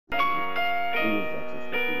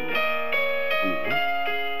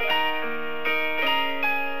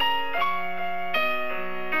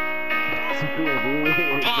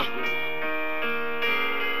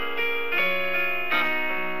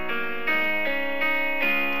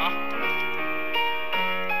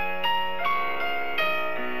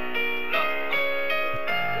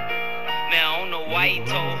Why he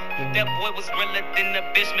told that boy was realer than the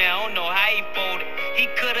bitch, man. I don't know how he folded. He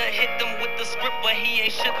coulda hit them with the script, but he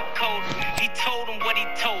ain't sugarcoated. He told him what he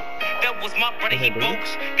told. That was my brother, he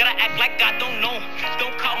bogus. Gotta act like I don't know him.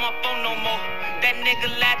 Don't call my phone no more. That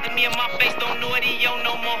nigga laughed at me in my face, don't know what he own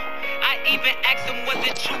no more. I even asked him, was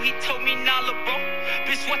it true? He told me, nah, look, bro.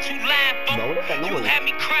 Bitch, what you lying for? You had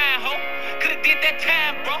me crying, ho. Coulda did that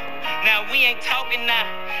time, bro. Now we ain't talking now.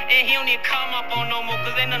 And he don't even call my phone no more,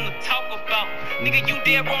 cause ain't nothing to talk about. Nigga, you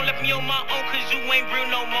dead wrong, left me on my own, cause you ain't real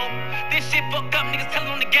no more. This shit fucked up, niggas telling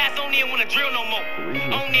on the gas, don't even wanna drill no more.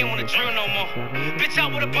 I don't even wanna drill no more. Bitch, I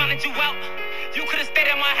would've bonded you out. You could've stayed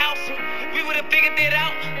at my house. We would've figured it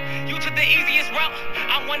out. You took the easiest route.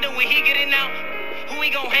 I wonder when he getting out. Who he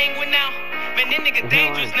gon' hang with now? Man, that nigga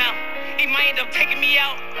dangerous now. He might end up taking me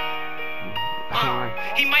out.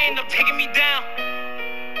 He might end up taking me down.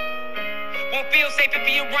 Won't feel safe if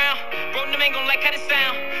he around. Bro, them ain't gon' like how it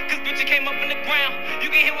sound. Cause bitch, you came up in the ground.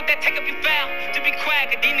 You get hit with that, take up your foul. Just be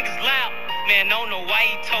quiet, cause these niggas loud. Man, I don't know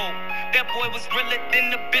why he told. That boy was realer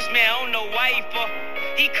than the bitch, man. I don't know why he for.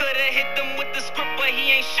 He coulda hit them with the script, but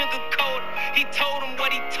he ain't sugarcoated. He told him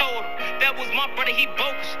what he told him. That was my brother, he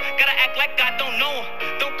bogus. Gotta act like I don't know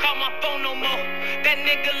him. Don't call my phone no more. That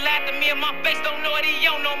nigga laughed at me in my face, don't know what he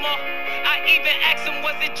own no more. I even asked him,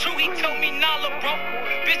 was it true? He told me, nah, look, bro.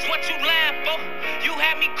 Bitch, what you lying for? You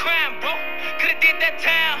had me crying, bro. Coulda did that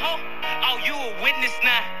time, ho. Oh, you a witness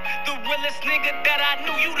now. The realest nigga that I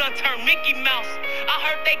knew, you done turned Mickey Mouse. I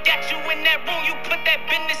heard they got you in that room, you put that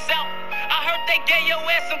business out. I heard they gave your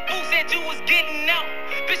ass some food, said you was getting out.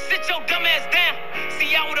 Bitch, sit your dumb ass down.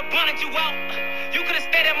 See, I would've blinded you out. You could've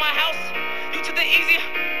stayed at my house. You took the easiest.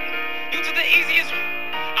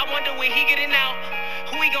 I wonder when he getting out.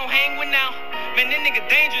 Who he gon' hang with now? Man, that nigga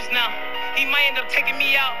dangerous now. He might end up taking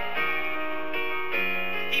me out.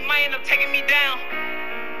 He might end up taking me down.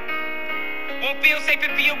 Won't feel safe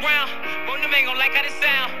if he around. Bro, them ain't gon' like how it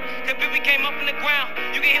sound. Cause bitch, we came up in the ground.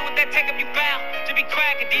 You get hit with that, take up your foul. Just be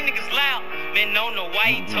quiet, cause these niggas loud. Man, I don't know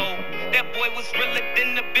why he told. That boy was realer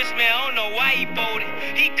than the bitch, man. I don't know why he folded.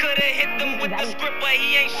 He coulda hit them with the script, but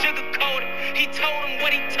he ain't sugarcoated. He told him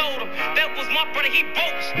what he told him. That was my brother, he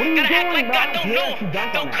bogus. Gotta act like I don't know him.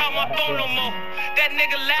 Don't call my phone no more. That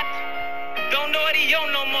nigga laughed. Don't know what he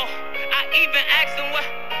own no more. I even asked him what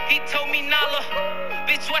he told me, Nala.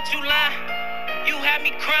 Bitch, what you lying? You had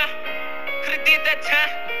me crying. Coulda did that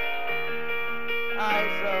time. Alright,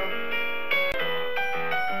 so.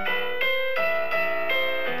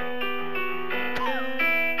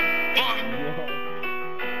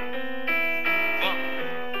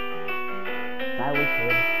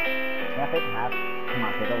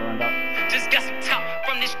 Just got some top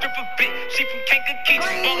from this stripper bitch. She from Kankakee,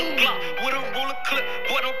 just bought a Glock with a ruler clip.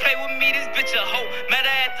 Boy, don't play with me, this bitch a hoe. Met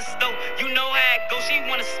her at the stove, you know how it goes. She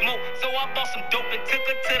wanna smoke, so I bought some dope and took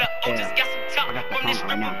her to the O. Just got some top from this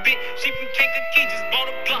stripper bitch. She from Kankakee, just bought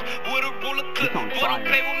a Glock with a ruler clip. Boy, don't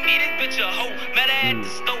play with me, this bitch a hoe. Met her at the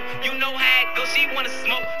stove, you know how it goes. She wanna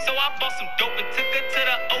smoke, so I bought some dope and took her to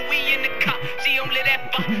the O. We in the car, she on lit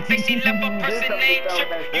that fuck. Say she left her person, ain't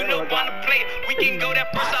trippin'. You know wanna play it, we can go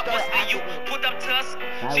that first. I busted you, put up to us.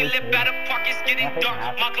 She live by the park, it's getting dark.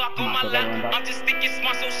 My Glock on my lap, I'm just thinking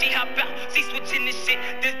smart, so she hop out. She switching this shit,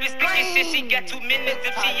 this bitch thinking shit. She got 2 minutes,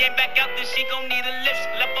 if she ain't back out, then she gon' need a lift. She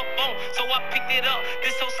left her phone, so I picked it up.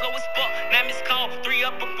 This hoe slow as fuck, now miss call. 3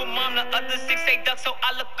 up for mom, the other 6 8 ducks. So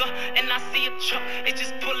I look up and I see a truck, it's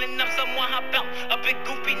just pulling up. Someone hop out, a big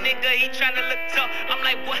goofy nigga, he tryna look tough. I'm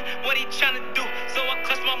like, what he tryna do? So I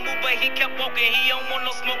clutched my move, but he kept walking. He don't want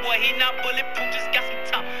no smoke, boy, he not bulletproof. Just got some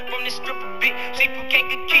top from this stripper bitch. She from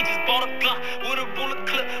Kankakee, just bought a Glock with a ruler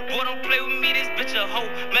clip. Boy, don't play with me, this bitch a hoe.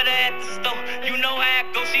 Met her at the store, you know how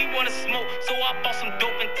it goes. She wanna smoke, so I bought some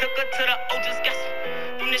dope and took her to the O. Just got some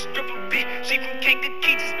from this stripper bitch. She from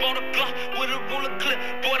Kankakee, just bought a Glock with a ruler clip.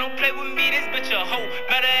 Boy, don't play with me, this bitch a hoe.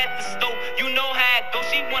 Met her at the store, you know how it goes.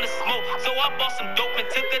 She wanna smoke, so I bought some dope and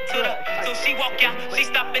took her to the. So she walk out, she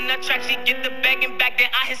stop in the track, she get the bag and back, then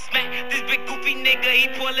I hit smack. This big goofy nigga, he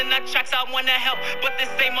pulling the tracks. I wanna help, but this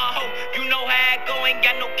ain't my hoe. You know how it go, ain't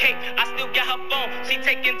got no cake. I still got her phone, she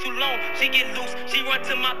taking too long. She get loose, she run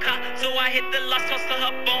to my car, so I hit the lost, toss to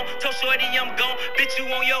her phone. Told shorty I'm gone, bitch you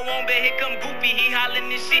on your own, but here come Goofy, he hollering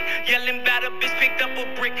this shit, yelling about a bitch picked up a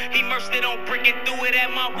brick. He merged it on brick and threw it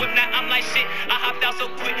at my whip. Now I'm like shit, I hopped out so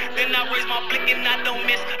quick. Then I raise my blick and I don't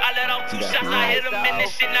miss. I let out 2 shots, I hit him in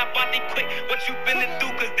this shit, now body quick. What you finna do?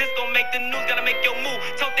 Cause this gon' make the news, gotta make your move.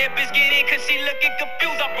 Told that bitch get in cause she looking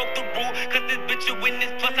confused. I broke the rule, cause this bitch a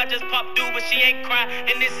witness. Plus I just popped through, but she ain't crying.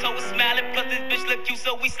 And this hoe is smiling, plus this bitch look cute,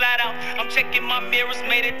 so we slide out. I'm checking my mirrors,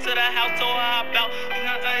 made it to the house, told her hop out. You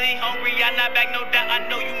know, I ain't hungry, I not back, no doubt. I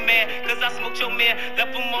know you mad, cause I smoked your man.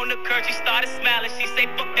 Left him on the curb, she started smiling. She say,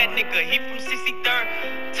 fuck that nigga, he from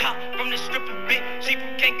 63rd. Top from the stripper bit, she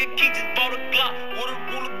from Kankakee, just bought a Glock with a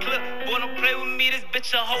ruler clip. Boy, don't play with me, this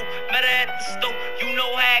bitch a hoe. Met her at the stove, you know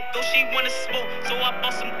how it go, she wanna smoke. So I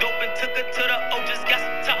bought some dope and took her to the O, just got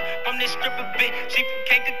some top from this stripper bit. She from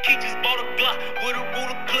Kankakee, just bought a Glock with a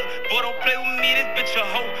ruler clip. Boy, don't play with me, this bitch a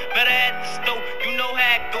hoe. Met her at the stove, you know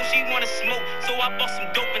how it go, she wanna smoke. So I bought some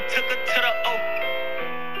dope and took her to the O.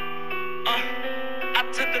 I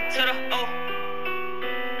took her to the O.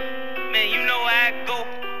 Man, you know how it go.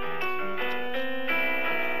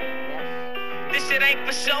 This shit ain't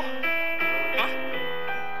for show.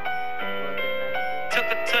 Took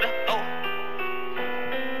her to the O.